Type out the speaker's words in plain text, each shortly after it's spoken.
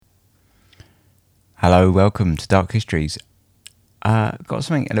Hello, welcome to Dark Histories. Got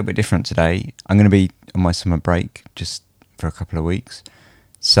something a little bit different today. I'm going to be on my summer break just for a couple of weeks.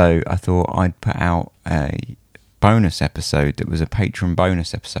 So I thought I'd put out a bonus episode that was a Patreon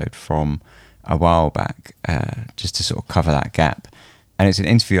bonus episode from a while back, just to sort of cover that gap. And it's an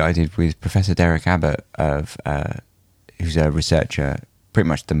interview I did with Professor Derek Abbott, who's a researcher, pretty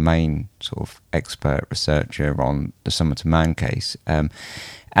much the main sort of expert researcher on the Somerton Man case.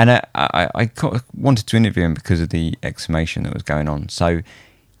 And I wanted to interview him because of the exhumation that was going on. So,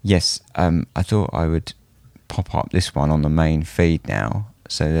 yes, I thought I would pop up this one on the main feed now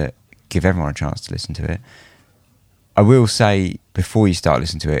so that give everyone a chance to listen to it. I will say, before you start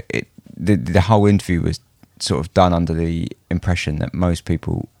listening to it, the whole interview was sort of done under the impression that most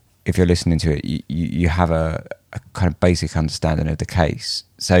people, if you're listening to it, you have a kind of basic understanding of the case.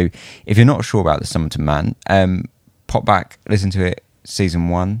 So, if you're not sure about the Somerton Man, pop back, listen to it. Season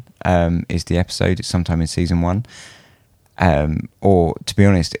 1 is the episode. It's sometime in season 1, or to be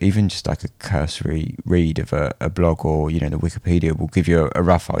honest, even just like a cursory read of a blog or the Wikipedia will give you a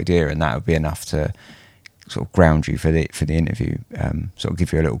rough idea, and that would be enough to sort of ground you for the interview. Sort of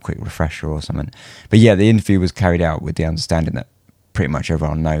give you a little quick refresher or something. But yeah, the interview was carried out with the understanding that pretty much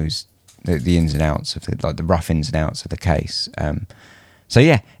everyone knows the ins and outs of the rough ins and outs of the case. So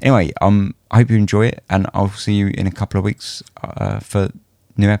yeah, anyway, I hope you enjoy it, and I'll see you in a couple of weeks for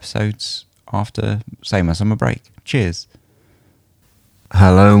new episodes after, say, my summer break. Cheers.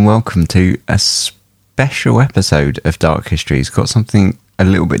 Hello and welcome to a special episode of Dark History. It's got something a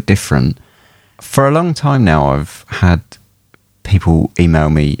little bit different. For a long time now, I've had people email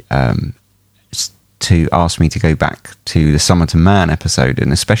me to ask me to go back to the Somerton Man episode,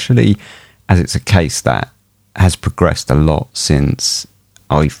 and especially as it's a case that has progressed a lot since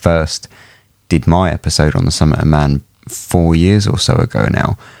I first did my episode on the Somerton Man 4 years or so ago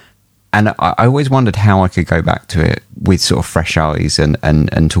now. And I always wondered how I could go back to it with sort of fresh eyes and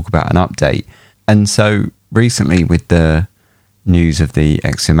talk about an update. And so recently, with the news of the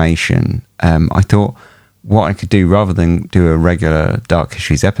exhumation, I thought what I could do, rather than do a regular Dark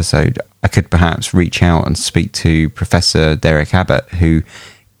Histories episode, I could perhaps reach out and speak to Professor Derek Abbott, who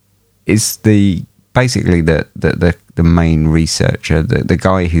is basically the main researcher, the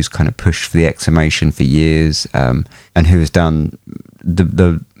guy who's kind of pushed for the exhumation for years, and who has done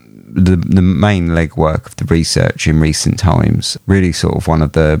the main legwork of the research in recent times. Really sort of one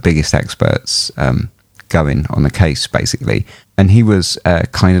of the biggest experts going on the case, basically. And he was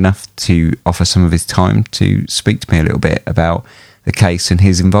kind enough to offer some of his time to speak to me a little bit about the case and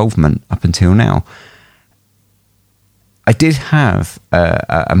his involvement up until now. I did have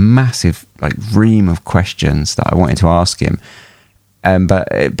a massive ream of questions that I wanted to ask him,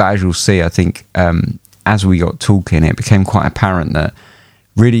 but as you'll see, I think as we got talking, it became quite apparent that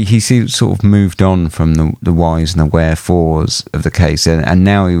really he sort of moved on from the whys and the wherefores of the case, and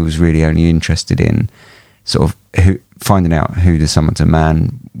now he was really only interested in sort of finding out who the Somerton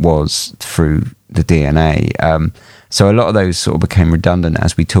Man was through the DNA. So a lot of those sort of became redundant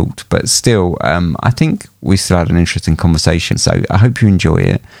as we talked, but still, I think we still had an interesting conversation. So I hope you enjoy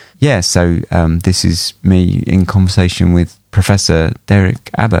it. Yeah, so this is me in conversation with Professor Derek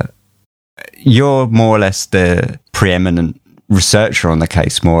Abbott. You're more or less the preeminent researcher on the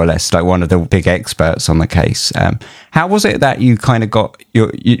case, more or less, like one of the big experts on the case. How was it that you kind of got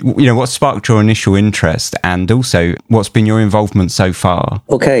what sparked your initial interest, and also what's been your involvement so far?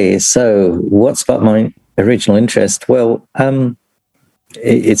 Okay, so what sparked my original interest? Well,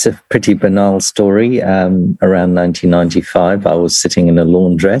 it's a pretty banal story. Around 1995, I was sitting in a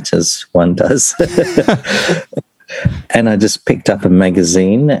laundrette, as one does, and I just picked up a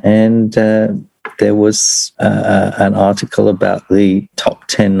magazine, and there was an article about the top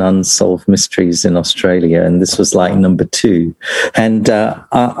 10 unsolved mysteries in Australia, and this was like number 2. And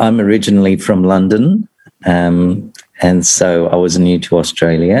I'm originally from London, and so I was new to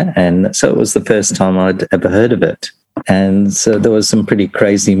Australia, and so it was the first time I'd ever heard of it. And so there was some pretty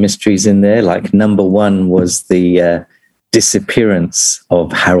crazy mysteries in there. Like number 1 was the disappearance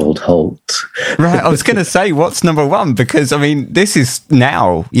of Harold Holt. Right, I was going to say, what's number 1? Because, I mean, this is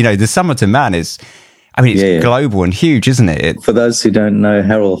now, the Somerton Man is, it's global and huge, isn't it? For those who don't know,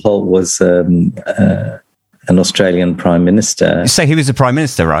 Harold Holt was an Australian Prime Minister. So he was the Prime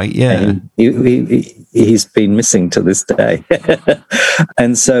Minister, right? Yeah. He's been missing to this day.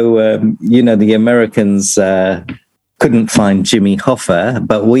 And so, the Americans couldn't find Jimmy Hoffa,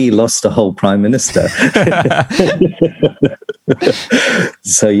 but we lost a whole Prime Minister.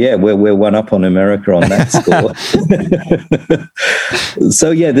 So yeah, we're one up on America on that score.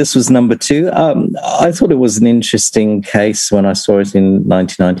 So yeah, this was number 2. I thought it was an interesting case when I saw it in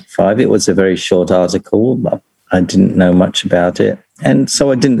 1995. It was a very short article. I didn't know much about it, and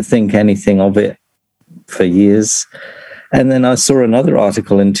so I didn't think anything of it for years. And then I saw another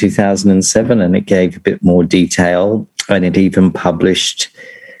article in 2007, and it gave a bit more detail, and it even published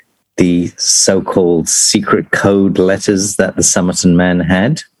the so-called secret code letters that the Somerton man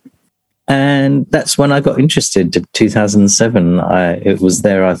had. And that's when I got interested. In 2007, it was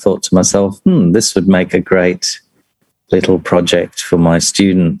there I thought to myself, this would make a great little project for my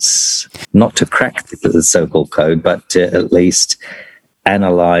students, not to crack the so-called code, but to at least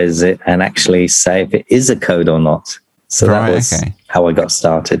analyze it and actually say if it is a code or not. So that was how I got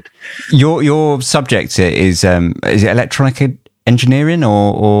started. Your subject is it electronic engineering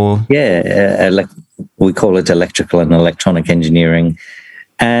or? Yeah, we call it electrical and electronic engineering.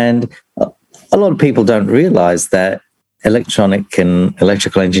 And a lot of people don't realize that electronic and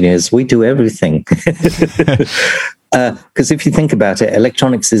electrical engineers, we do everything. Because if you think about it,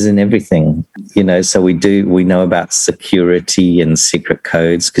 electronics is in everything, so we know about security and secret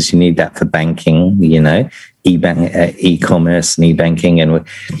codes because you need that for banking, e-commerce and e-banking. And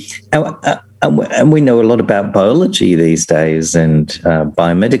we know a lot about biology these days and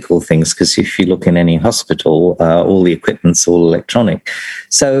biomedical things, because if you look in any hospital, all the equipment's all electronic.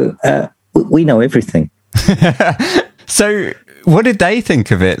 So we know everything. So what did they think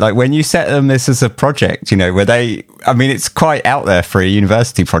of it? Like when you set them this as a project, were they, it's quite out there for a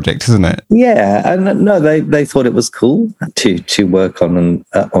university project, isn't it? Yeah. And no, they thought it was cool to work on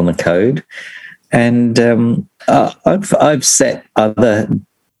a code. And I've set other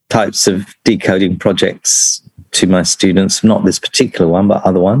types of decoding projects to my students, not this particular one, but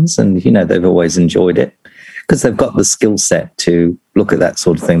other ones. And, they've always enjoyed it because they've got the skill set to look at that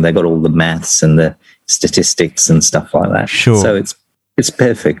sort of thing. They've got all the maths and the statistics and stuff like that. Sure. So it's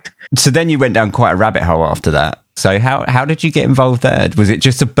perfect. So then you went down quite a rabbit hole after that. So how did you get involved there? Was it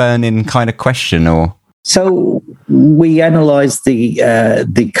just a burning kind of question or? So we analysed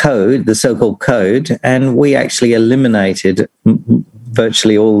the code, the so-called code, and we actually eliminated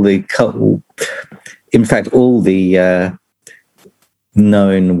virtually all the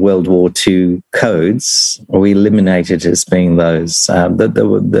known World War II codes. We eliminated as being those.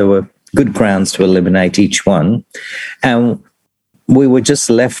 There were good grounds to eliminate each one, and we were just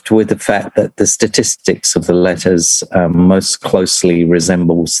left with the fact that the statistics of the letters most closely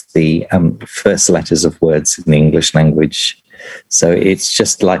resembles the first letters of words in the English language. So it's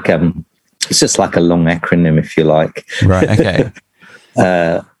just like a long acronym, if you like. Right. Okay.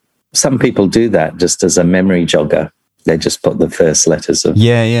 Some people do that just as a memory jogger. They just put the first letters of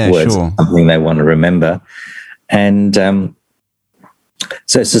words, sure. Something they want to remember, and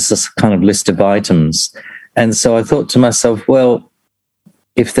so it's just this kind of list of items. And so I thought to myself, well,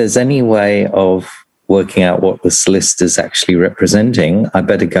 if there's any way of working out what this list is actually representing, I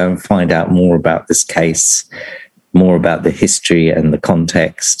better go and find out more about this case, more about the history and the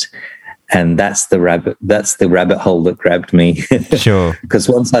context. And that's the rabbit hole that grabbed me. Sure. Because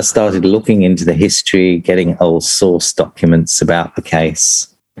once I started looking into the history, getting old source documents about the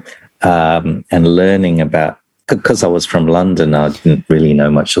case, and learning about, because I was from London, I didn't really know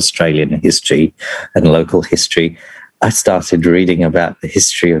much Australian history and local history. I started reading about the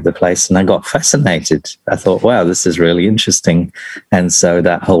history of the place and I got fascinated. I thought, wow, this is really interesting. And so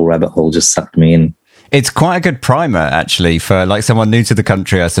that whole rabbit hole just sucked me in. It's quite a good primer, actually, for like someone new to the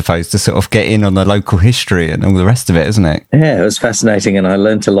country, I suppose, to sort of get in on the local history and all the rest of it, isn't it? Yeah, it was fascinating and I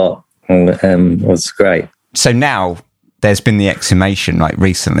learnt a lot. It was great. So now there's been the exhumation, like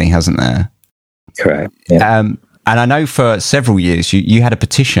recently, hasn't there? Correct. Yeah. And I know for several years you had a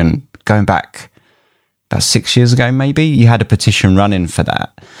petition going back about 6 years ago, maybe. You had a petition running for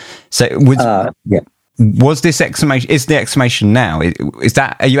that. So was this exhumation? Is the exhumation now? Is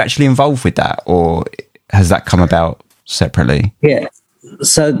that? Are you actually involved with that, or has that come about separately? Yeah.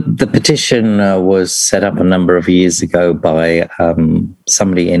 So the petition was set up a number of years ago by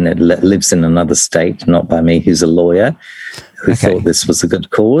somebody lives in another state, not by me, who's a lawyer, who thought this was a good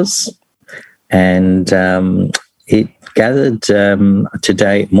cause, and it gathered to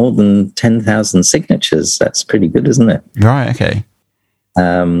date more than 10,000 signatures. That's pretty good, isn't it? Right. Okay.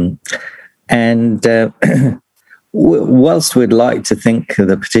 And whilst we'd like to think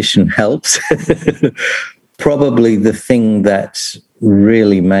the petition helped, probably the thing that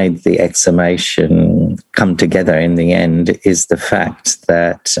really made the exhumation come together in the end is the fact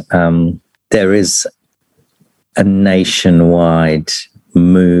that there is a nationwide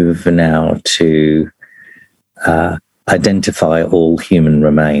move now to identify all human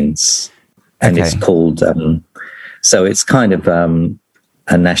remains. And it's called, so it's kind of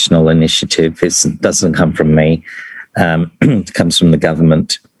a national initiative. It doesn't come from me. It comes from the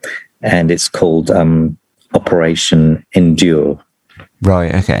government. And it's called Operation Endure.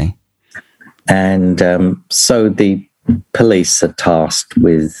 Right, okay. And so the police are tasked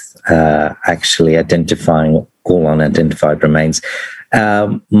with actually identifying all unidentified remains.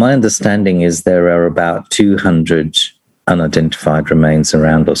 My understanding is there are about 200 unidentified remains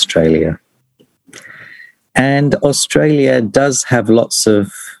around Australia. And Australia does have lots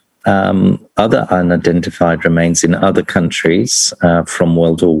of other unidentified remains in other countries from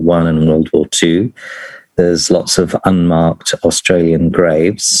World War I and World War II. There's lots of unmarked Australian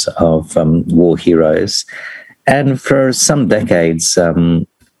graves of war heroes. And for some decades, the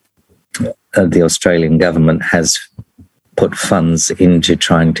Australian government has put funds into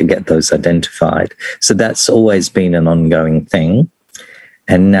trying to get those identified. So that's always been an ongoing thing.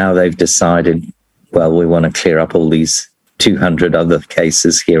 And now they've decided, well, we want to clear up all these 200 other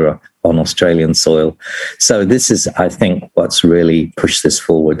cases here on Australian soil. So this is, I think, what's really pushed this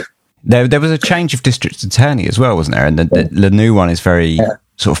forward. There was a change of district attorney as well, wasn't there? And the new one is very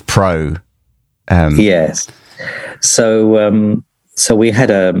sort of pro. Yes. So we had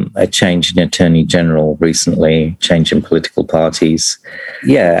a change in Attorney General recently, change in political parties.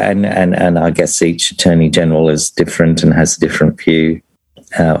 Yeah, and I guess each Attorney General is different and has a different view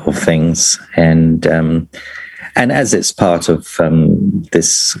of things. And as it's part of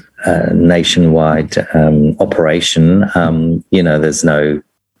this nationwide operation, there's no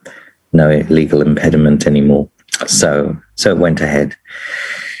legal impediment anymore. So it went ahead.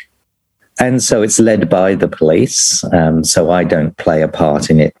 And so it's led by the police. So I don't play a part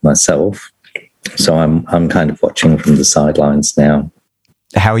in it myself. So I'm kind of watching from the sidelines now.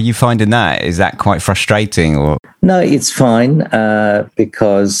 How are you finding that? Is that quite frustrating, or? No, it's fine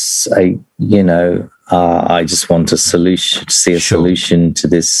because I just want a solution, to see a solution to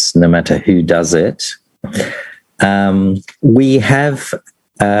this, no matter who does it. We have.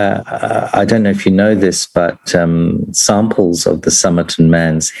 I don't know if you know this, but samples of the Somerton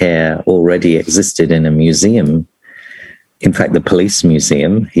man's hair already existed in a museum. In fact, the police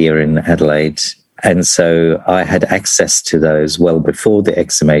museum here in Adelaide. And so I had access to those well before the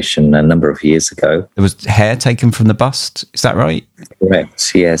exhumation a number of years ago. There was hair taken from the bust, is that right?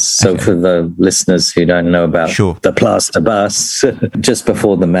 Correct, yes. So for the listeners who don't know about the plaster bust, just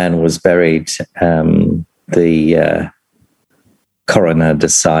before the man was buried, the coroner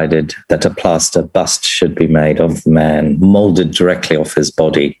decided that a plaster bust should be made of the man, moulded directly off his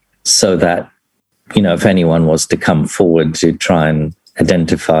body, so that, if anyone was to come forward to try and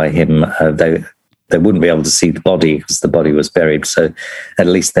identify him, they wouldn't be able to see the body because the body was buried. So at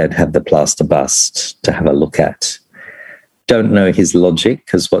least they'd have the plaster bust to have a look at. Don't know his logic,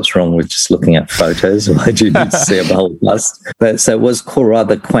 because what's wrong with just looking at photos? Why do you need to see a whole bust? But so it was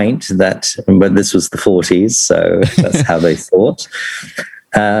rather quaint but this was the 40s, so that's how they thought.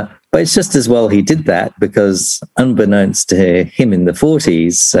 But it's just as well he did that, because unbeknownst to him in the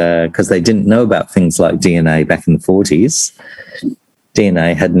 40s, because they didn't know about things like DNA back in the 40s,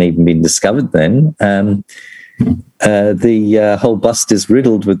 DNA hadn't even been discovered then. The whole bust is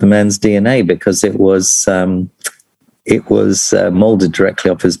riddled with the man's DNA because it was moulded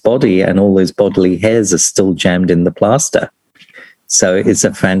directly off his body, and all those bodily hairs are still jammed in the plaster. So it's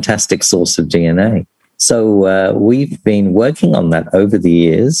a fantastic source of DNA. So we've been working on that over the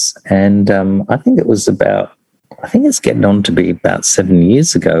years, and I think it's getting on to be about 7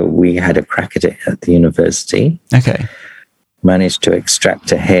 years ago, we had a crack at it at the university. Okay. Managed to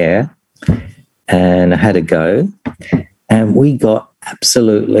extract a hair and had a go. And we got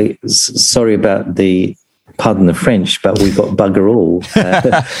absolutely, sorry about pardon the French, but we got bugger all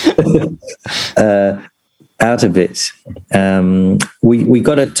out of it. We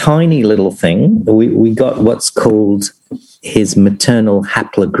got a tiny little thing. We got what's called his maternal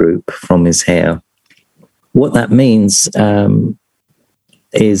haplogroup from his hair. What that means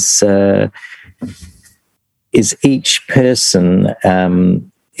is each person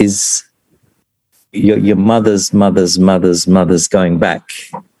is your mother's going back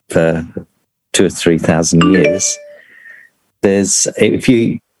for 2,000 or 3,000 years. If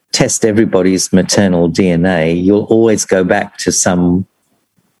you test everybody's maternal DNA, you'll always go back to some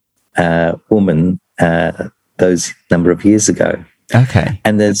woman those number of years ago. Okay.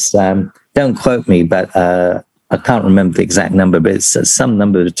 And there's, don't quote me, but I can't remember the exact number, but it's some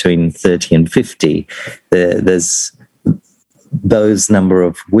number between 30 and 50. There's those number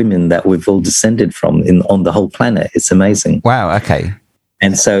of women that we've all descended from on the whole planet. It's amazing. Wow, okay.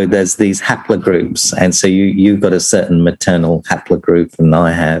 And so there's these haplogroups. And so you've got a certain maternal haplogroup, and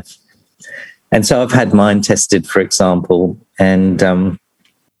I have. And so I've had mine tested, for example, and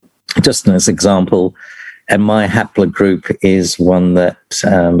just as an example, and my haplogroup is one that,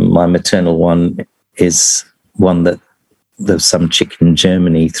 my maternal one is one that there's some chick in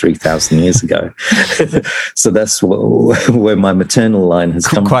Germany 3,000 years ago. So that's where my maternal line has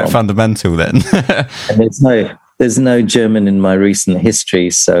come quite from. Fundamental then. And there's no German in my recent history,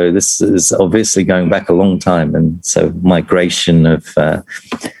 so this is obviously going back a long time. And so migration of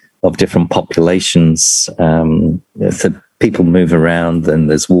different populations, the people move around, and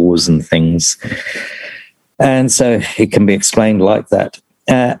there's wars and things, and so it can be explained like that.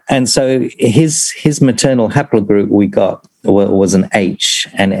 And so his maternal haplogroup we got was an H,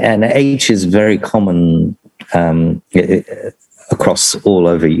 and H is very common across all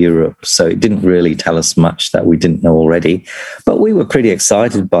over Europe. So it didn't really tell us much that we didn't know already, but we were pretty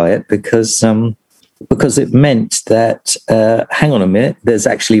excited by it because it meant that, hang on a minute, there's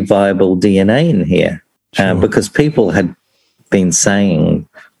actually viable DNA in here. Sure. Because people had been saying,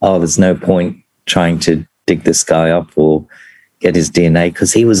 oh, there's no point trying to dig this guy up or get his DNA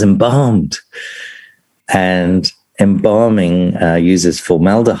because he was embalmed. And embalming uses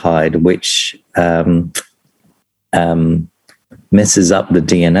formaldehyde, which messes up the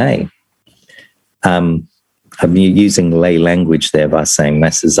DNA. I'm using lay language there by saying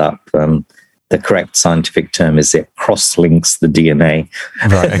messes up. The correct scientific term is it cross-links the DNA.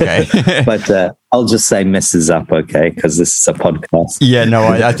 Right, okay. But I'll just say messes up, okay, because this is a podcast. Yeah, no,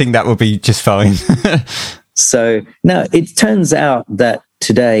 I think that would be just fine. So now it turns out that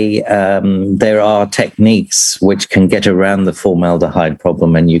today there are techniques which can get around the formaldehyde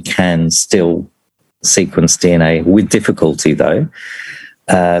problem, and you can still sequence DNA with difficulty, though.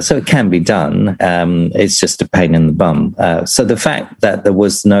 So it can be done. It's just a pain in the bum. So the fact that there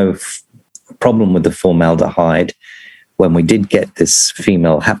was no problem with the formaldehyde when we did get this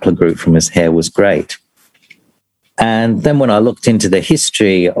female haplogroup from his hair was great. And then when I looked into the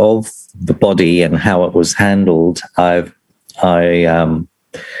history of the body and how it was handled, I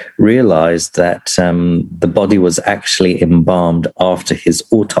realized that the body was actually embalmed after his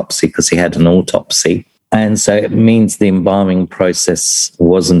autopsy, because he had an autopsy. And so it means the embalming process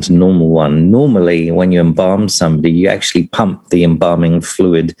wasn't a normal one. Normally, when you embalm somebody, you actually pump the embalming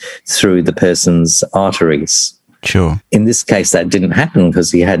fluid through the person's arteries. Sure. In this case, that didn't happen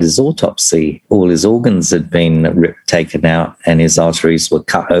because he had his autopsy. All his organs had been taken out and his arteries were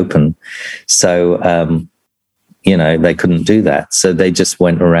cut open. So, they couldn't do that. So they just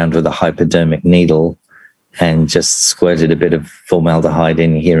went around with a hypodermic needle and just squirted a bit of formaldehyde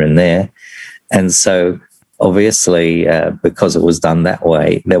in here and there. And so, obviously, because it was done that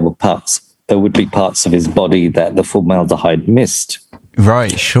way, there would be parts of his body that the formaldehyde missed.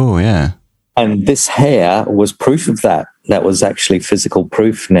 Right, sure, yeah. And this hair was proof of that. That was actually physical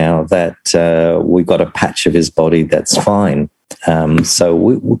proof now that we got a patch of his body that's fine. So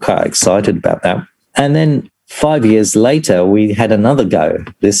we're quite excited about that. And then 5 years later, we had another go.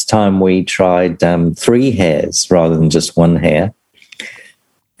 This time we tried 3 hairs rather than just 1 hair.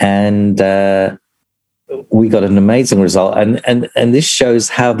 And we got an amazing result. And this shows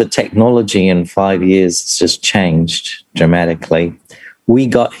how the technology in 5 years has just changed dramatically. We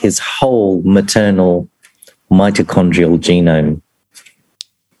got his whole maternal mitochondrial genome.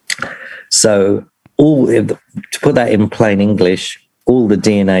 So to put that in plain English, all the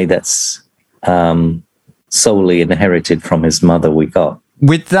DNA that's solely inherited from his mother we got.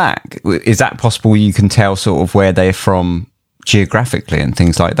 With that, is that possible you can tell sort of where they're from geographically and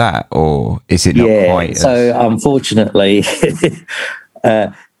things like that, or is it not quite? So unfortunately,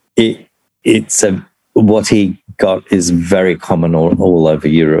 it's what he got is very common all over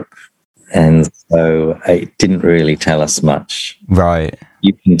Europe, and so it didn't really tell us much. Right.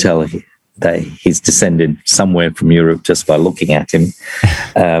 You can tell that he's descended somewhere from Europe just by looking at him.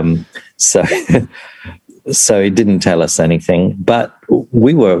 So it didn't tell us anything, but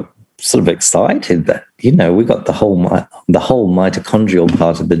we were sort of excited that, we got the whole mitochondrial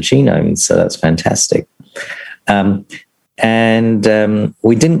part of the genome. So that's fantastic. And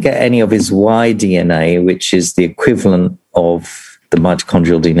we didn't get any of his Y DNA, which is the equivalent of the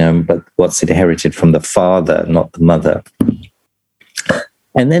mitochondrial genome, but what's inherited from the father, not the mother.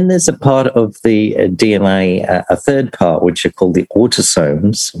 And then there's a part of the DNA, a third part, which are called the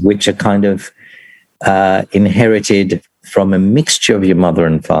autosomes, which are kind of inherited from a mixture of your mother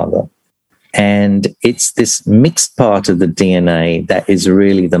and father. And it's this mixed part of the DNA that is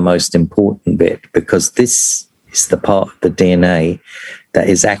really the most important bit, because this is the part of the DNA that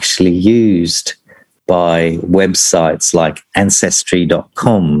is actually used by websites like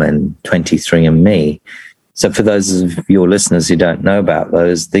Ancestry.com and 23andMe. So for those of your listeners who don't know about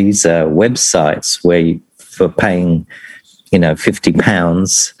those, these are websites where for paying,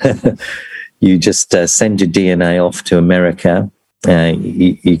 £50, you just send your DNA off to America.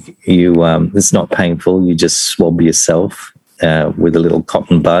 It's not painful. You just swab yourself with a little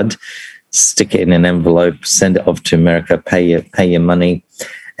cotton bud, stick it in an envelope, send it off to America, pay your money,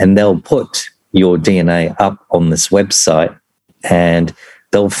 and they'll put your DNA up on this website, and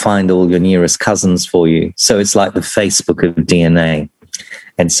they'll find all your nearest cousins for you. So it's like the Facebook of DNA.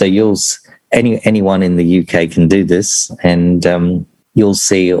 And so anyone in the UK can do this, and you'll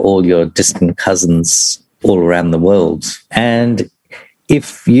see all your distant cousins all around the world. And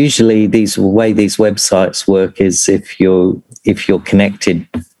if usually the way these websites work is if you're connected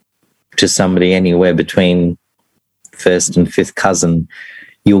to somebody anywhere between first and fifth cousin,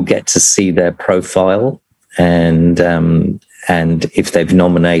 you'll get to see their profile, and if they've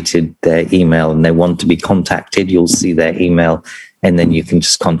nominated their email and they want to be contacted, you'll see their email, and then you can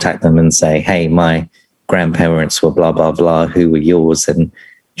just contact them and say, hey, my grandparents were blah, blah, blah, who were yours, and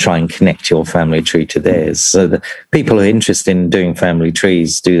try and connect your family tree to theirs. So the people who are interested in doing family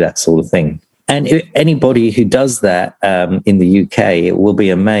trees do that sort of thing. And anybody who does that in the UK will be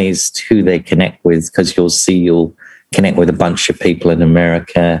amazed who they connect with, because you'll connect with a bunch of people in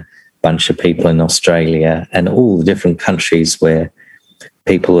America, a bunch of people in Australia, and all the different countries where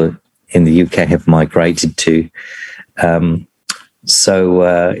people in the UK have migrated to.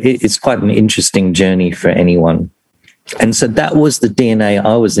 So it's quite an interesting journey for anyone. And so that was the DNA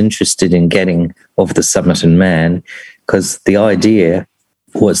I was interested in getting of the Somerton man, because the idea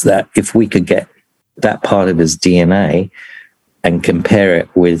was that if we could get that part of his DNA and compare it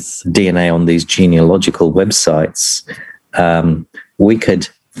with DNA on these genealogical websites, we could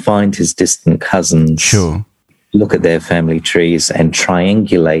find his distant cousins, sure, look at their family trees and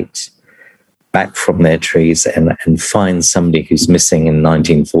triangulate back from their trees and find somebody who's missing in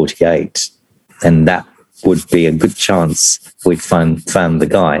 1948. And that would be a good chance we'd found the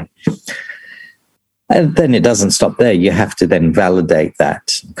guy. And then it doesn't stop there. You have to then validate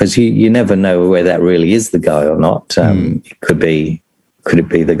that, because you never know whether that really is the guy or not. It could it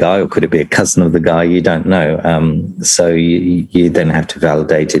be the guy, or could it be a cousin of the guy? You don't know. So you then have to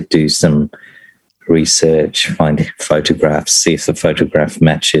validate it, do some research, find photographs, see if the photograph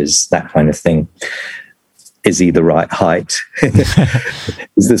matches, that kind of thing. Is he the right height?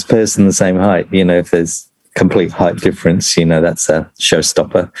 Is this person the same height? If there's complete height difference, that's a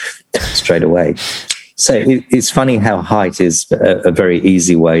showstopper straight away. So it's funny how height is a very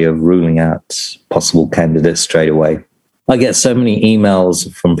easy way of ruling out possible candidates straight away. I get so many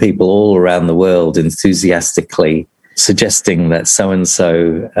emails from people all around the world enthusiastically suggesting that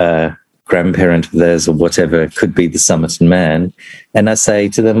so-and-so grandparent of theirs or whatever could be the Somerton man. And I say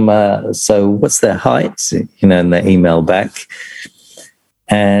to them, so what's their height? And they email back.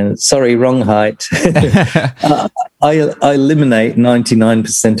 And sorry, wrong height. I eliminate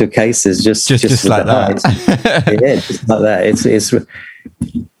 99% of cases just like that. Yeah, just like that. It's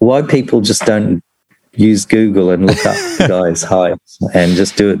why people just don't use Google and look up the guy's height and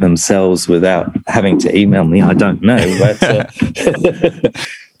just do it themselves without having to email me. I don't know,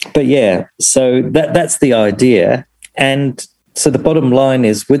 but yeah. So that's the idea. And so the bottom line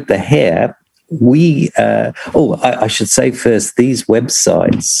is, with the hair, I should say first, these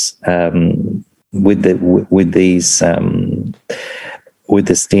websites with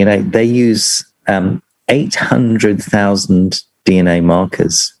this DNA, they use 800,000 DNA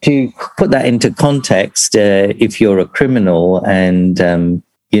markers. To put that into context, if you're a criminal and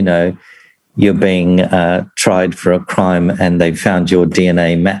you're being tried for a crime and they found your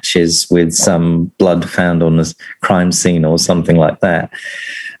DNA matches with some blood found on a crime scene or something like that,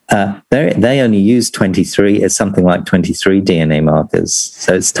 they only use 23. It's something like 23 DNA markers,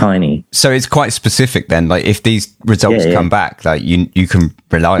 so it's tiny. So it's quite specific then. Like if these results come back, like you can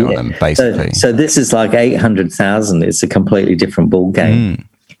rely on them basically. So this is like 800,000. It's a completely different ball game.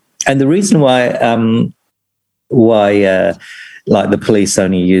 And the reason why like the police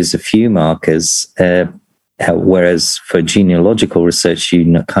only use a few markers, whereas for genealogical research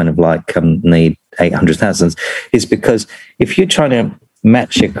you kind of like need 800,000, is because if you're trying to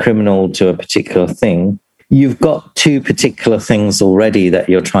match a criminal to a particular thing, you've got two particular things already that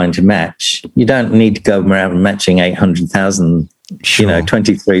you're trying to match. You don't need to go around matching 800,000. Sure.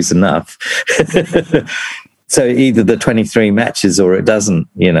 23 is enough. So either the 23 matches or it doesn't,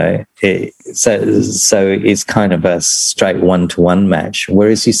 so it's kind of a straight one-to-one match.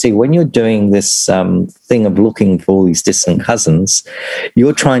 Whereas you see, when you're doing this thing of looking for all these distant cousins,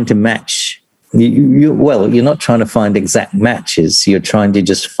 you're trying to match you're not trying to find exact matches. You're trying to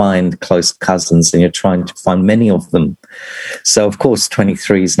just find close cousins, and you're trying to find many of them. So, of course,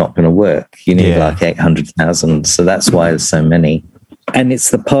 23 is not going to work. You need like 800,000. So that's why there's so many. And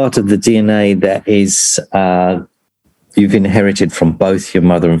it's the part of the DNA that is you've inherited from both your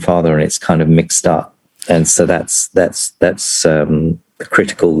mother and father, and it's kind of mixed up. And so that's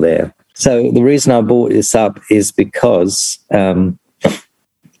critical there. So the reason I brought this up is because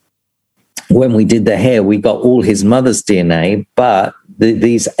when we did the hair, we got all his mother's DNA, but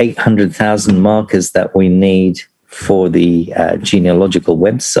these 800,000 markers that we need for the genealogical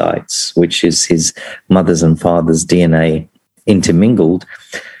websites, which is his mother's and father's DNA intermingled,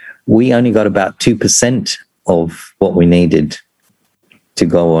 we only got about 2% of what we needed to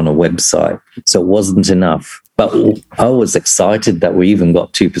go on a website. So it wasn't enough. But I was excited that we even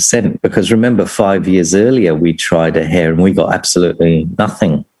got 2%, because remember, 5 years earlier, we tried a hair and we got absolutely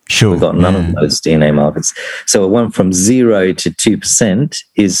nothing. Sure. We got none of those DNA markers. So it went from 0 to 2%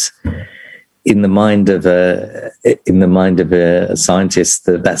 is in the mind of a scientist,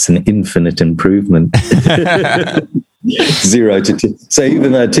 that's an infinite improvement. 0 to 2. So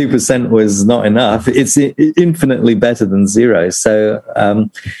even though 2% was not enough, it's infinitely better than 0. So,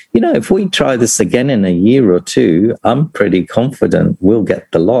 if we try this again in a year or two, I'm pretty confident we'll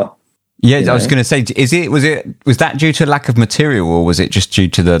get the lot. Yeah, I was going to say, was that due to lack of material, or was it just due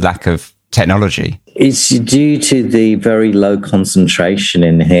to the lack of technology? It's due to the very low concentration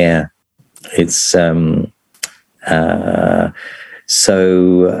in hair. It's so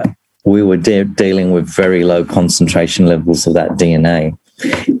we were dealing with very low concentration levels of that DNA.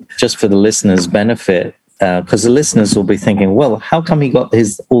 Just for the listeners' benefit, because the listeners will be thinking, well, how come he got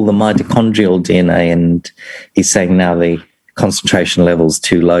all the mitochondrial DNA, and he's saying now the concentration level's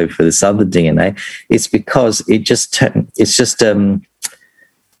too low for this other DNA? It's because it's just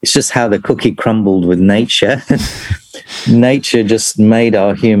how the cookie crumbled with nature. Nature just made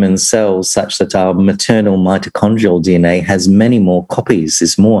our human cells such that our maternal mitochondrial DNA has many more copies,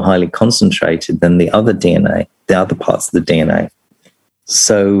 is more highly concentrated than the other DNA, the other parts of the DNA.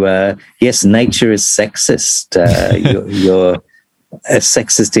 So, yes, nature is sexist. You're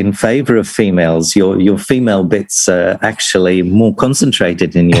sexist in favor of females. Your female bits are actually more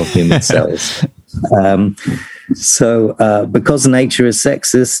concentrated in your human cells. So because nature is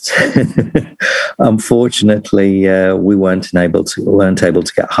sexist, unfortunately, we weren't able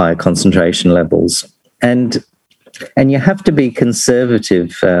to get higher concentration levels. And you have to be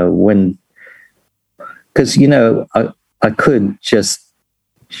conservative because I could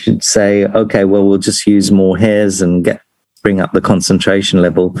should say, okay, well, we'll just use more hairs and bring up the concentration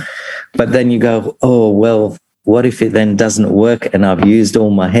level. But then you go, oh, well, what if it then doesn't work and I've used all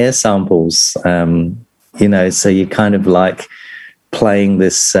my hair samples? So you're kind of like playing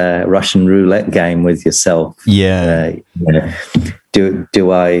this Russian roulette game with yourself. Yeah.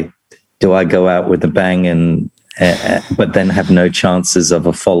 Do I go out with a bang and but then have no chances of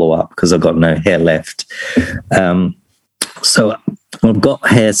a follow-up because I've got no hair left? So I've got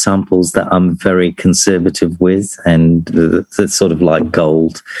hair samples that I'm very conservative with, and they're sort of like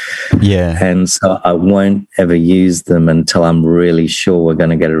gold. Yeah. And so I won't ever use them until I'm really sure we're going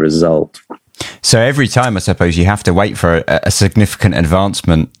to get a result. So every time, I suppose, you have to wait for a significant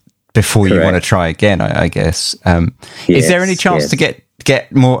advancement before you want to try again, I guess. Is there any chance to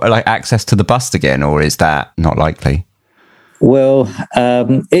get more like access to the bust again, or is that not likely? Well,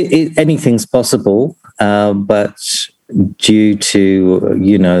 anything's possible, but due to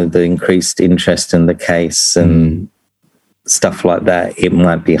the increased interest in the case and stuff like that, it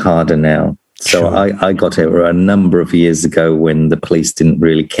might be harder now. So sure. I got it a number of years ago when the police didn't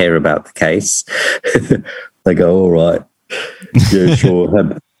really care about the case. They go, all right, yeah, sure,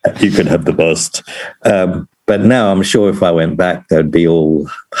 you can have the bust. But now I'm sure if I went back, they'd be all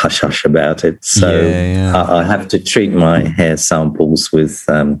hush-hush about it. So I have to treat my hair samples with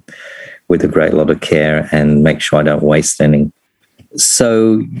a great lot of care and make sure I don't waste any.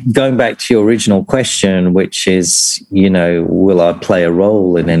 So going back to your original question, which is, will I play a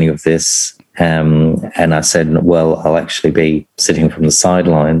role in any of this? And I said, well, I'll actually be sitting from the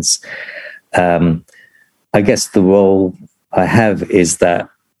sidelines. I guess the role I have is that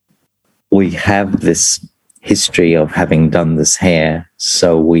we have this history of having done this hair,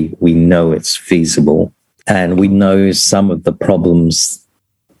 so we know it's feasible, and we know some of the problems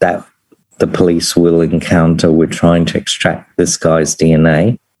that the police will encounter with trying to extract this guy's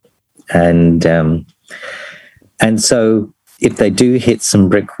DNA. And so if they do hit some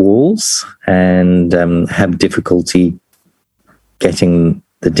brick walls and have difficulty getting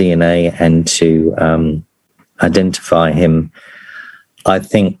the DNA and to identify him, I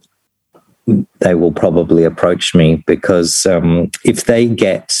think they will probably approach me, because if they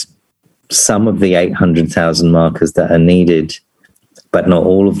get some of the 800,000 markers that are needed, but not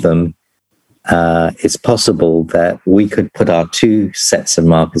all of them, it's possible that we could put our two sets of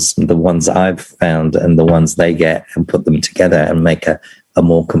markers, the ones I've found and the ones they get, and put them together and make a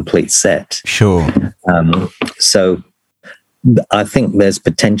more complete set. Sure. So I think there's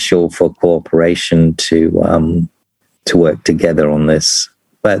potential for cooperation to work together on this,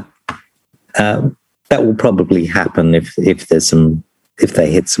 but that will probably happen if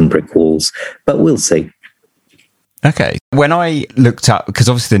they hit some brick walls. But we'll see. Okay. When I looked up, because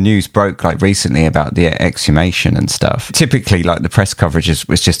obviously the news broke like recently about the exhumation and stuff, typically like the press coverage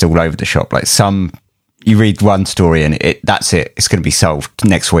was just all over the shop. Like you read one story and that's it. It's going to be solved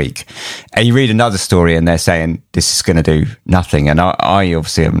next week. And you read another story and they're saying this is going to do nothing. And I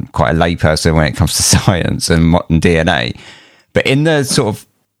obviously am quite a lay person when it comes to science and modern DNA. But in the sort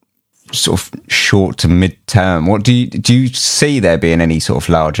of short to mid term, what do you see there being any sort of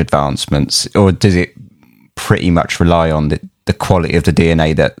large advancements, or does it pretty much rely on the quality of the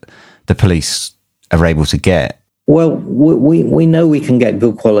DNA that the police are able to get? Well, we know we can get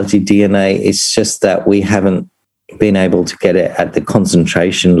good quality DNA. It's just that we haven't been able to get it at the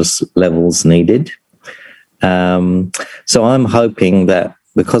concentration levels needed. So I'm hoping that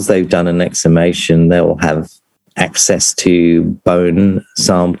because they've done an exhumation, they'll have access to bone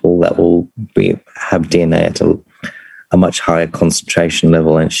sample that will have DNA at a much higher concentration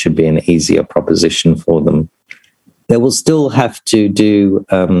level, and it should be an easier proposition for them. They will still have to do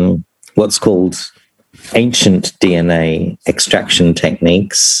what's called ancient DNA extraction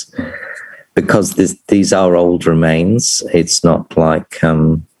techniques, because these are old remains. It's not like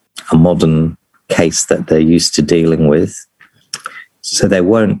a modern case that they're used to dealing with. So they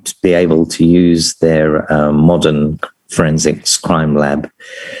won't be able to use their modern forensics crime lab.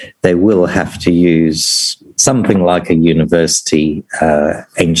 They will have to use something like a university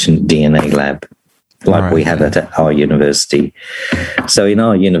ancient DNA lab, like we have at our university. So in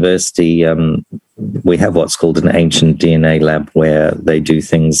our university, we have what's called an ancient DNA lab, where they do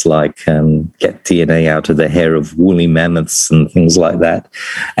things like get DNA out of the hair of woolly mammoths and things like that.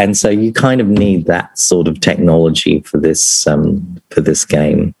 And so you kind of need that sort of technology for this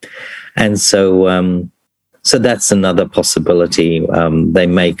game. And so so that's another possibility. They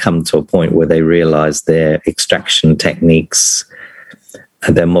may come to a point where they realize their extraction techniques,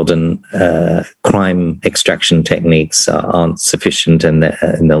 their modern crime extraction techniques aren't sufficient, and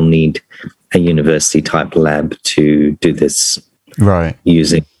they'll need a university-type lab to do this, right,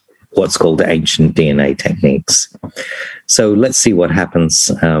 using what's called ancient DNA techniques. So let's see what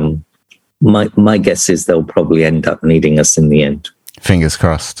happens. My guess is they'll probably end up needing us in the end. Fingers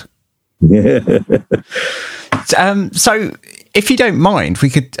crossed. So if you don't mind,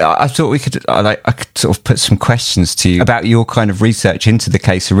 I thought I could sort of put some questions to you about your kind of research into the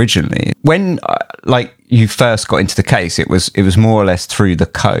case originally. When you first got into the case, it was more or less through the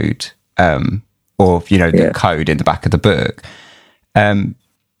code, the code in the back of the book.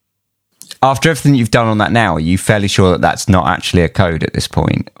 After everything you've done on that now, are you fairly sure that that's not actually a code at this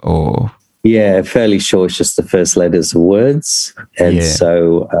point, or? Yeah, fairly sure it's just the first letters of words. And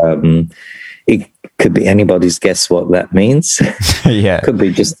so it could be anybody's guess what that means. Yeah.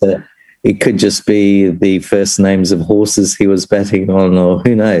 It could just be the first names of horses he was betting on, or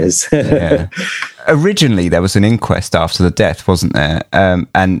who knows. Yeah. Originally, there was an inquest after the death, wasn't there?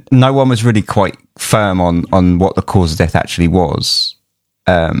 And no one was really quite firm on what the cause of death actually was.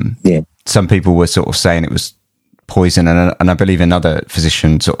 Some people were sort of saying it was poison, and I believe another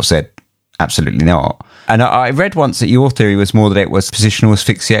physician sort of said absolutely not. And I read once that your theory was more that it was positional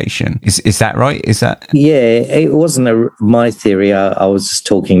asphyxiation. Is that right? Is that? Yeah, it wasn't my theory. I was just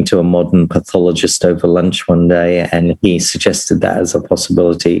talking to a modern pathologist over lunch one day, and he suggested that as a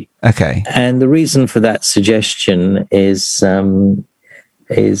possibility. Okay. And the reason for that suggestion is the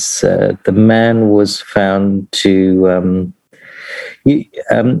man was found to,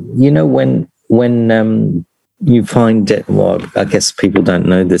 when you find I guess people don't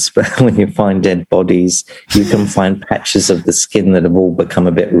know this, but when you find dead bodies, you can find patches of the skin that have all become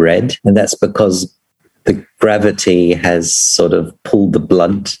a bit red. And that's because the gravity has sort of pulled the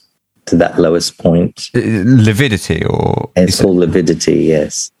blood to that lowest point. Lividity, or? It's called lividity,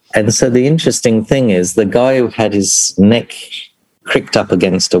 yes. And so the interesting thing is the guy who had his neck cricked up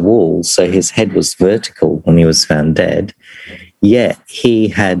against a wall, so his head was vertical when he was found dead, yet he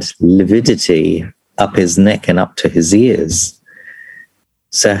had lividity up his neck and up to his ears.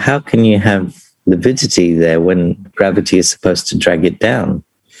 So how can you have lividity there when gravity is supposed to drag it down?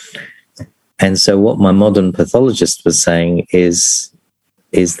 And so what my modern pathologist was saying is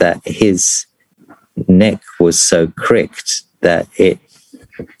is that his neck was so cricked that it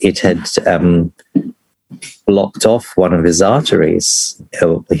had blocked off one of his arteries.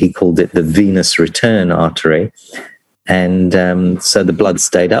 He called it the venous return artery. And so the blood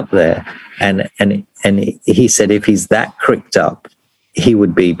stayed up there. And he said if he's that cricked up, he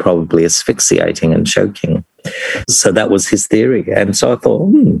would be probably asphyxiating and choking. So that was his theory. And so I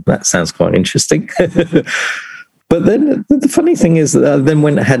thought, that sounds quite interesting. But then the funny thing is that I then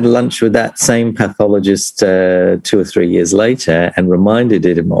went and had lunch with that same pathologist 2 or 3 years later and reminded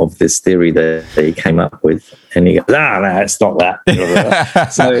him of this theory that he came up with. And he goes, no, it's not that.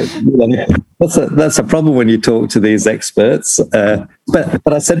 So that's a problem when you talk to these experts. But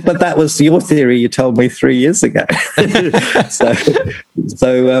I said, but that was your theory you told me 3 years ago.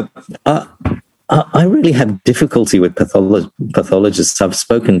 I really have difficulty with pathologists. I've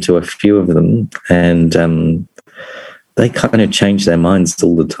spoken to a few of them, and they kind of change their minds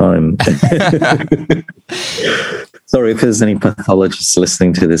all the time. Sorry if there's any pathologists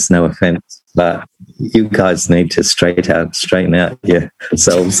listening to this, no offense, but you guys need to straighten out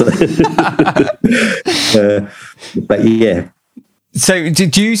yourselves. But yeah. So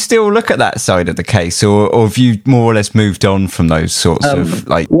did you still look at that side of the case, or have you more or less moved on from those sorts of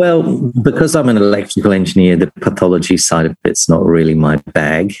like... Well, because I'm an electrical engineer, the pathology side of it's not really my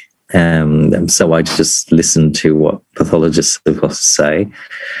bag. So I just listen to what pathologists have got to say.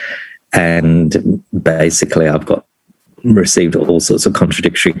 And basically I've received all sorts of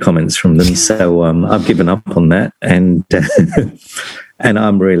contradictory comments from them. So I've given up on that. And and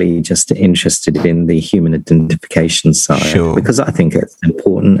I'm really just interested in the human identification side. Sure. Because I think it's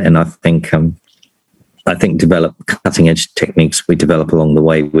important, and I think develop cutting edge techniques we develop along the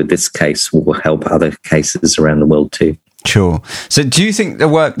way with this case will help other cases around the world too. Sure. So do you think the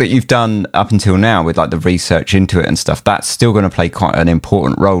work that you've done up until now with like the research into it and stuff, that's still going to play quite an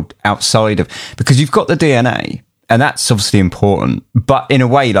important role outside of, because you've got the DNA and that's obviously important, but in a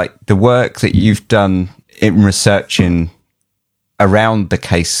way, like the work that you've done in researching around the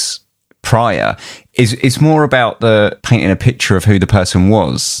case prior is more about the painting a picture of who the person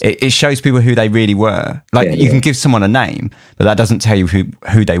was. It shows people who they really were. Like you can give someone a name, but that doesn't tell you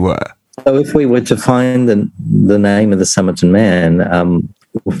who they were. So if we were to find the name of the Somerton man,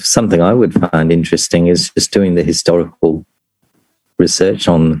 something I would find interesting is just doing the historical research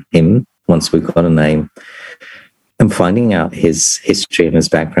on him once we've got a name and finding out his history and his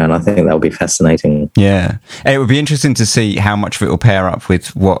background. I think that would be fascinating. Yeah. And it would be interesting to see how much of it will pair up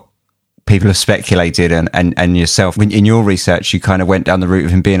with what people have speculated and yourself. In your research, you kind of went down the route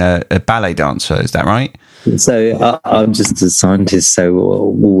of him being a ballet dancer. Is that right? So I'm just a scientist. So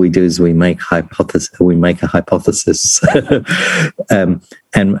all we do is we make a hypothesis,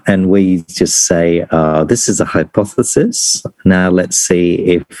 and we just say this is a hypothesis. Now let's see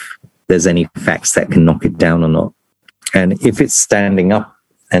if there's any facts that can knock it down or not. And if it's standing up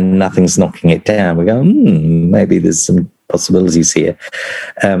and nothing's knocking it down, we go, maybe there's some possibilities here.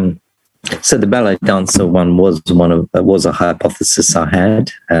 So the ballet dancer one was a hypothesis I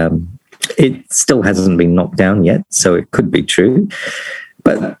had. It still hasn't been knocked down yet, so it could be true.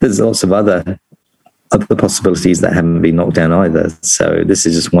 But there's lots of other possibilities that haven't been knocked down either. So this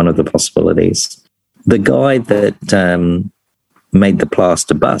is just one of the possibilities. The guy that made the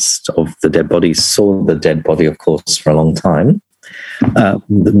plaster bust of the dead body saw the dead body, of course, for a long time. The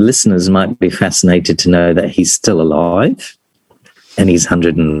listeners might be fascinated to know that he's still alive. And he's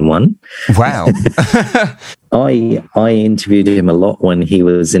 101. Wow. I interviewed him a lot when he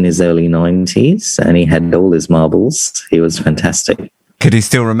was in his early 90s and he had all his marbles. He was fantastic. Could he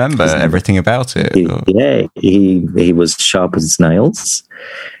still remember everything about it? He was sharp as nails.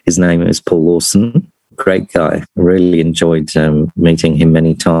 His name is Paul Lawson. Great guy. Really enjoyed meeting him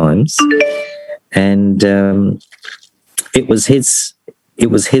many times. And it was his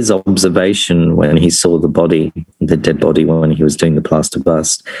observation when he saw the dead body when he was doing the plaster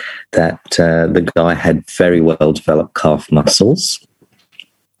bust, that the guy had very well developed calf muscles.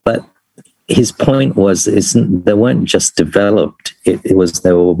 But his point was, they weren't just developed, it was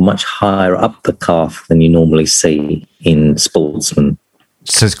they were much higher up the calf than you normally see in sportsmen.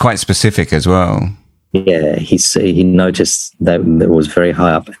 So it's quite specific as well. Yeah, he noticed that it was very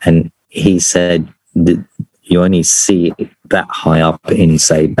high up, and he said that you only see that high up in,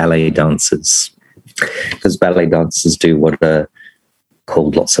 say, ballet dancers, because ballet dancers do what are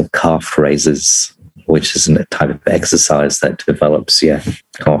called lots of calf raises, which is a type of exercise that develops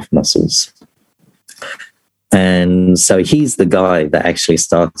calf muscles. And so he's the guy that actually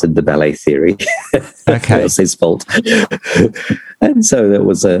started the ballet theory. Okay. It was his fault. And so there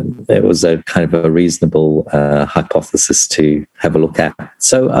was a kind of a reasonable hypothesis to have a look at.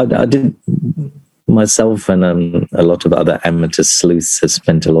 So I did, myself and a lot of other amateur sleuths have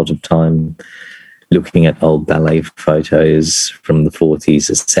spent a lot of time looking at old ballet photos from the 40s,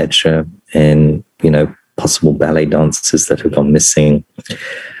 etc., and possible ballet dancers that have gone missing,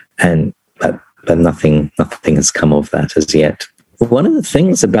 and but nothing has come of that as yet. One of the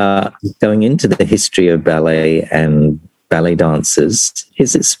things about going into the history of ballet and ballet dancers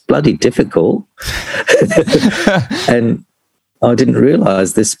is it's bloody difficult. And I didn't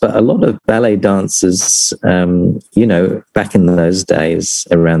realize this, but a lot of ballet dancers, back in those days,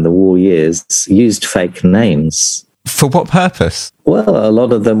 around the war years, used fake names. For what purpose? Well, a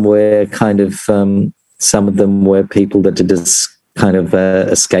lot of them were kind of, some of them were people that had just kind of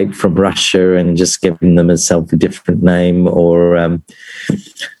escaped from Russia and just given themselves a different name, or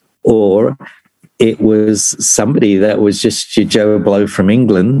it was somebody that was just your Joe Blow from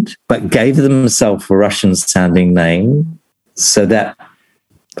England, but gave themselves a Russian-sounding name so that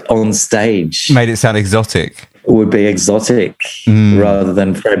on stage made it sound exotic. Would be exotic rather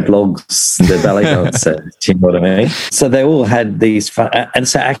than Fred Bloggs, the ballet dancer. Do you know what I mean? So they all had these fun, and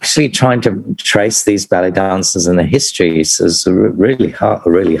so actually trying to trace these ballet dancers and their histories is really hard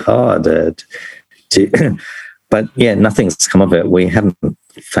to. But yeah, nothing's come of it. We haven't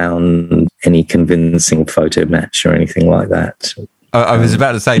found any convincing photo match or anything like that. I was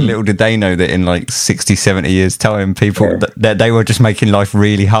about to say, little did they know that in like 60, 70 years' time, people that they were just making life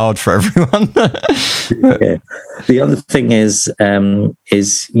really hard for everyone. Yeah. The other thing is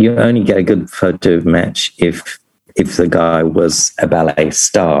you only get a good photo match if the guy was a ballet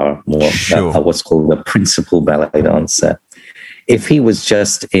star, or what's called a principal ballet dancer. If he was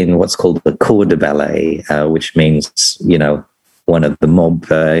just in what's called the corps de ballet, which means one of the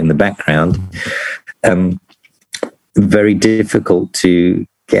mob in the background. Very difficult to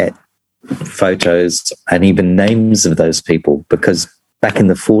get photos and even names of those people, because back in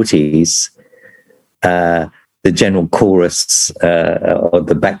the 40s, the general chorus or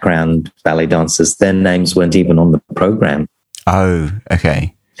the background ballet dancers, their names weren't even on the program. Oh,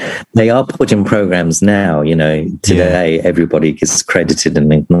 okay. They are put in programs now, today everybody is credited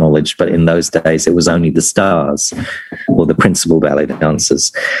and acknowledged, but in those days it was only the stars or the principal ballet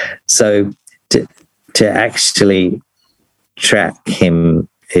dancers. So to actually track him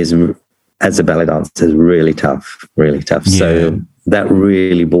as a ballet dancer is really tough. Yeah. So that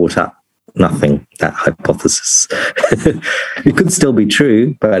really brought up nothing, that hypothesis. It could still be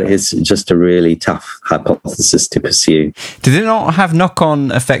true, but it's just a really tough hypothesis to pursue. Did it not have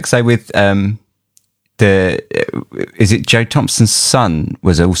knock-on effects, say, with is it Joe Thompson's son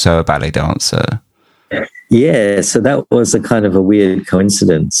was also a ballet dancer? Yeah, so that was a kind of a weird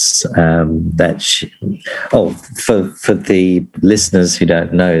coincidence. For the listeners who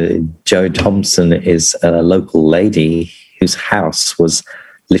don't know, Jo Thompson is a local lady whose house was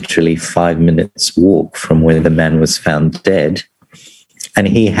literally 5 minutes walk from where the man was found dead, and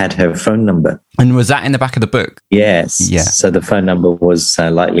he had her phone number. And was that in the back of the book? Yes. Yeah. So the phone number was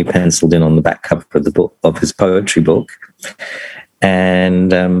lightly penciled in on the back cover of the book, of his poetry book,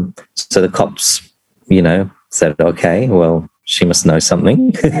 and so the cops, said, okay, well, she must know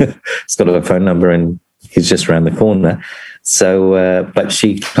something. It's got a phone number and he's just around the corner. So, but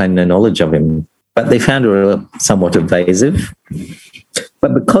she claimed no knowledge of him. But they found her somewhat evasive.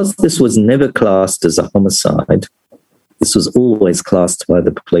 But because this was never classed as a homicide, this was always classed by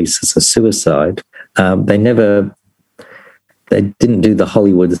the police as a suicide, they didn't do the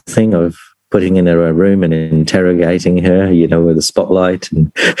Hollywood thing of putting in her a room and interrogating her, with a spotlight.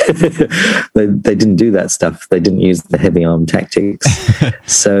 And they didn't do that stuff. They didn't use the heavy arm tactics.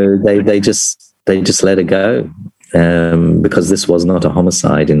 So they just let her go, because this was not a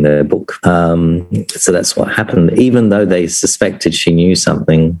homicide in their book. So that's what happened. Even though they suspected she knew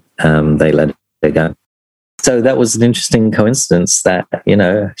something, they let her go. So that was an interesting coincidence that,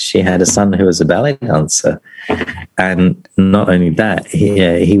 she had a son who was a ballet dancer. And not only that,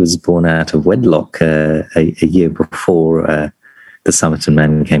 he was born out of wedlock a year before the Somerton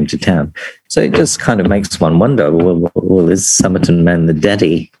Man came to town. So it just kind of makes one wonder, well is Somerton Man the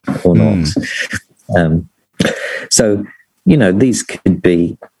daddy or not? So, these could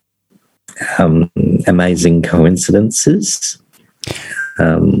be amazing coincidences.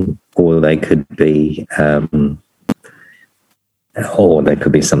 Or they could be, or there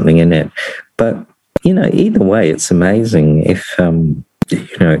could be something in it. But, either way, it's amazing if,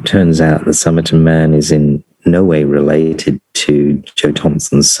 it turns out the Somerton Man is in no way related to Jo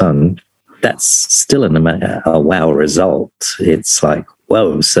Thompson's son. That's still a wow result. It's like,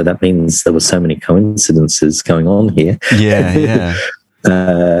 whoa, so that means there were so many coincidences going on here. Yeah.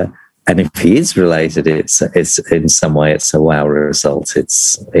 And if he is related, it's in some way, it's a wow result.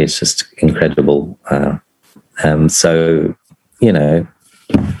 It's just incredible. So, you know,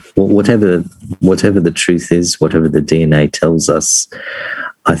 whatever the truth is, whatever the DNA tells us,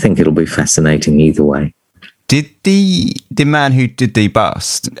 I think it'll be fascinating either way. Did the man who did the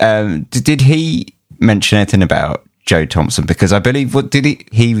bust, did he mention anything about Jo Thomson? Because I believe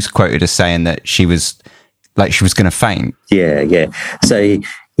he was quoted as saying that she was going to faint. Yeah. So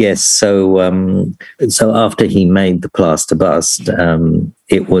yes, so after he made the plaster bust,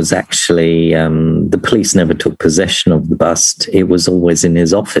 it was actually the police never took possession of the bust. It was always in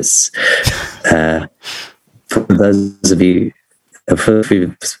his office. For those of you, for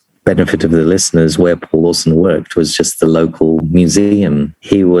the benefit of the listeners, where Paul Lawson worked was just the local museum.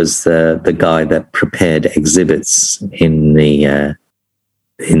 He was the guy that prepared exhibits in the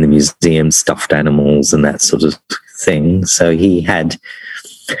museum, stuffed animals and that sort of thing. So he had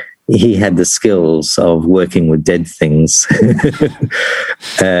the skills of working with dead things.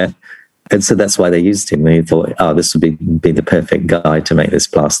 And so that's why they used him. They thought, this would be the perfect guy to make this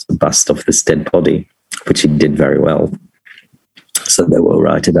plaster bust of this dead body, which he did very well. So they were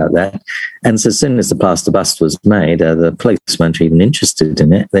right about that. And so as soon as the plaster bust was made, the police weren't even interested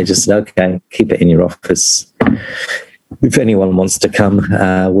in it. They just said, okay, keep it in your office. If anyone wants to come,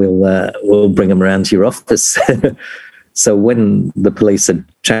 we'll bring them around to your office. So when the police had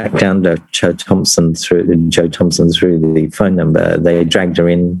tracked down Jo Thomson through the phone number, they dragged her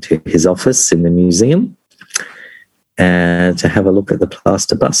into his office in the museum to have a look at the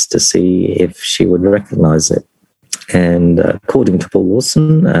plaster bust to see if she would recognise it. And according to Paul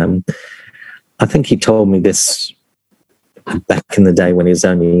Lawson, I think he told me this back in the day when he was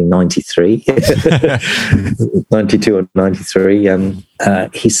only 93, 92 or 93.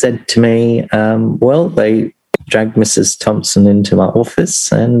 He said to me, well, they dragged Mrs. Thomson into my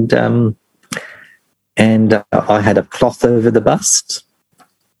office and I had a cloth over the bust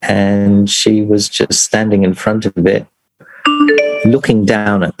and she was just standing in front of it, looking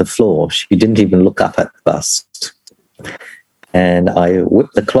down at the floor. She didn't even look up at the bust. And I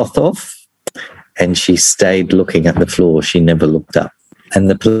whipped the cloth off and she stayed looking at the floor. She never looked up.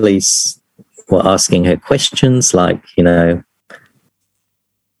 And the police were asking her questions like, you know,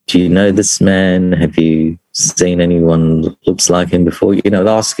 do you know this man? Have you seen anyone that looks like him before? You know,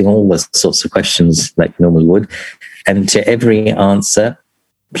 asking all the sorts of questions like you normally would. And to every answer,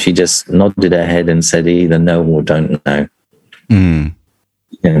 she just nodded her head and said either no or don't know. In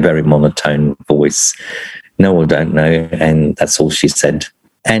a very monotone voice. No or don't know. And that's all she said.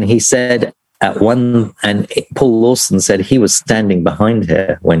 And he said Paul Lawson said he was standing behind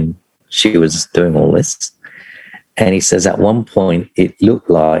her when she was doing all this. And he says at one point it looked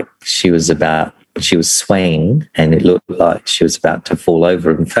like she was swaying and it looked like she was about to fall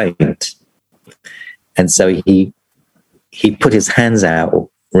over and faint. And so he put his hands out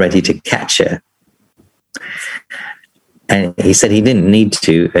ready to catch her. And he said he didn't need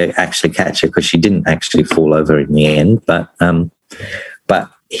to actually catch her because she didn't actually fall over in the end. But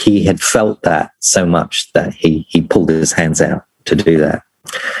he had felt that so much that he pulled his hands out to do that.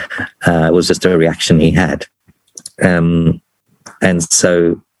 It was just a reaction he had. And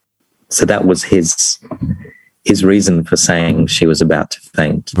so that was his reason for saying she was about to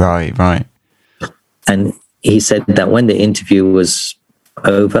faint. Right. And he said that when the interview was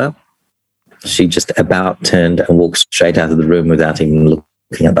over, she just about turned and walked straight out of the room without even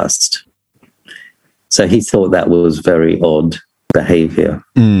looking at us. So he thought that was very odd behaviour.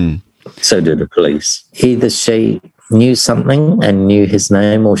 So did the police. Either she knew something and knew his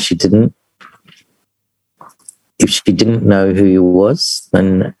name or she didn't. If she didn't know who he was,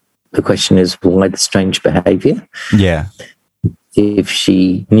 then the question is, why the strange behaviour? Yeah. If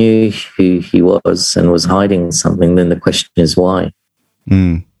she knew who he was and was hiding something, then the question is why.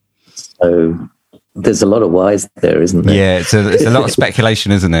 So there's a lot of whys there, isn't there? Yeah, it's a lot of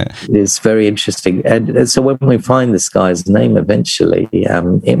speculation, isn't it? It's very interesting. And so when we find this guy's name eventually,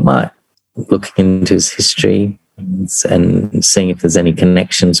 it might look into his history and seeing if there's any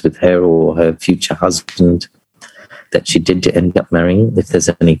connections with her or her future husband that she did end up marrying, if there's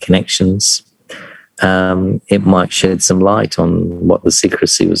any connections. It might shed some light on what the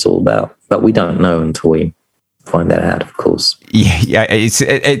secrecy was all about. But we don't know until we find that out, of course. Yeah, it's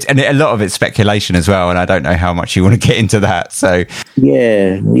and a lot of it's speculation as well, and I don't know how much you want to get into that. So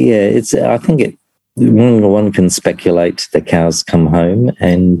yeah, it's. I think one can speculate the cows come home,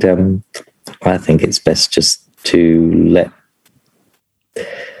 and I think it's best just to let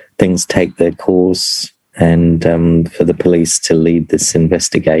things take their course. and for the police to lead this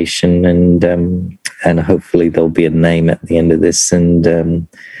investigation, and hopefully there'll be a name at the end of this, and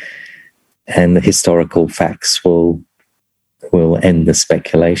the historical facts will end the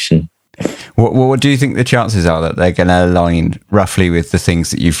speculation. What do you think the chances are that they're going to align roughly with the things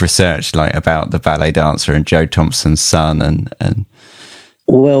that you've researched, like about the ballet dancer and Joe Thompson's son? And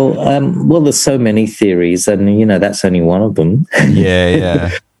well, there's so many theories, and that's only one of them.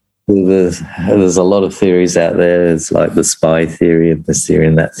 Yeah. There's a lot of theories out there. There's like the spy theory and this theory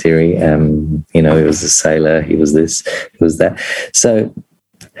and that theory. He was a sailor. He was this. He was that. So,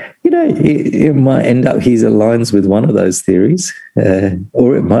 it might end up he aligns with one of those theories,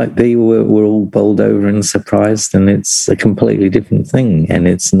 or it might be we're all bowled over and surprised, and it's a completely different thing, and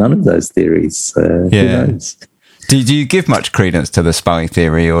it's none of those theories. Who knows? Do you give much credence to the spy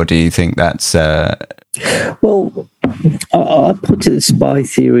theory, or do you think that's... Well, I put the spy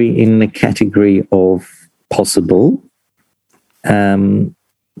theory in the category of possible,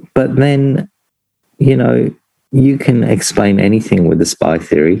 but then, you can explain anything with the spy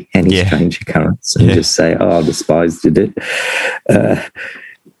theory, any strange occurrence, and just say, the spies did it.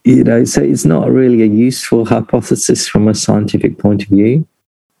 So it's not really a useful hypothesis from a scientific point of view.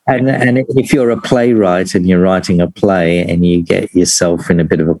 And if you're a playwright and you're writing a play and you get yourself in a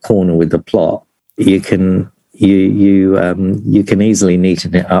bit of a corner with the plot, you can easily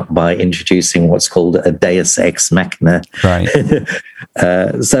neaten it up by introducing what's called a deus ex machina. Right.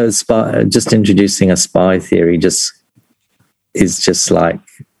 So just introducing a spy theory is just like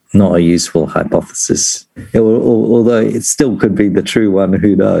not a useful hypothesis. Although it still could be the true one,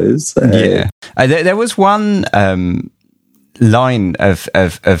 who knows? There was one line of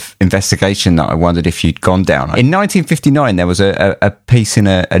investigation that I wondered if you'd gone down. In 1959, there was a piece in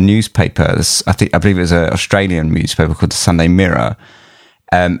a newspaper. I believe it was an Australian newspaper called the Sunday Mirror,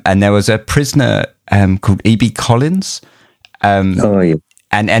 and there was a prisoner called E.B. Collins.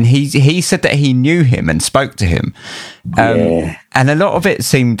 And he said that he knew him and spoke to him, and a lot of it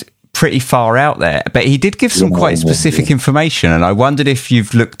seemed pretty far out there, but he did give some quite specific information, and I wondered if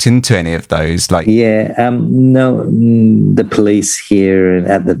you've looked into any of those. No, the police here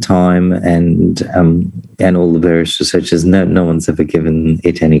at the time, and all the various researchers, no one's ever given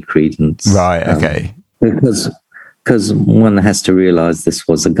it any credence. Right. Okay. Because one has to realise this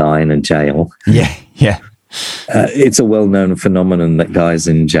was a guy in a jail. Yeah. It's a well-known phenomenon that guys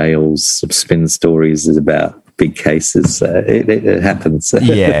in jails spin stories about big cases. It happens.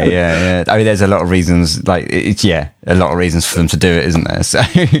 Yeah. I mean, there's a lot of reasons. A lot of reasons for them to do it, isn't there? So,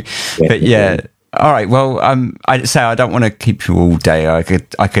 but yeah. All right. Well, I don't want to keep you all day. I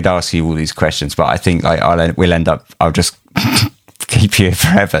could ask you all these questions, but I think I'll just keep you here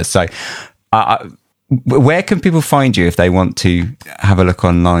forever. So, where can people find you if they want to have a look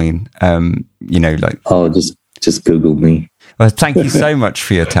online? Just Google me. Well, thank you so much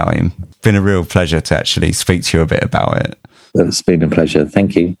for your time. It's been a real pleasure to actually speak to you a bit about it. It's been a pleasure.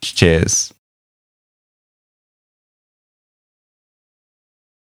 Thank you. Cheers.